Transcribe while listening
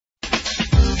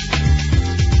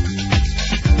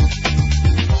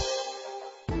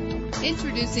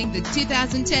Introducing the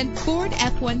 2010 Ford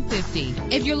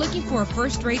F-150. If you're looking for a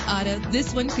first-rate auto,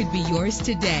 this one could be yours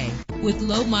today. With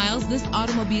low miles, this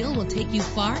automobile will take you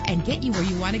far and get you where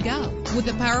you want to go. With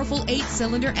a powerful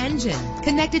 8-cylinder engine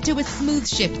connected to a smooth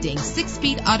shifting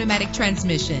 6-speed automatic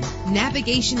transmission.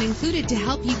 Navigation included to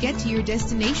help you get to your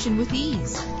destination with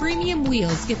ease. Premium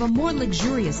wheels give a more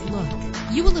luxurious look.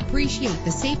 You will appreciate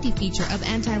the safety feature of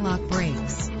anti-lock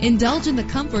brakes. Indulge in the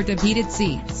comfort of heated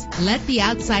seats. Let the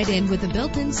outside in with a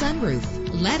built-in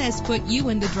sunroof. Let us put you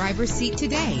in the driver's seat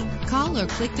today. Call or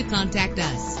click to contact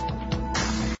us.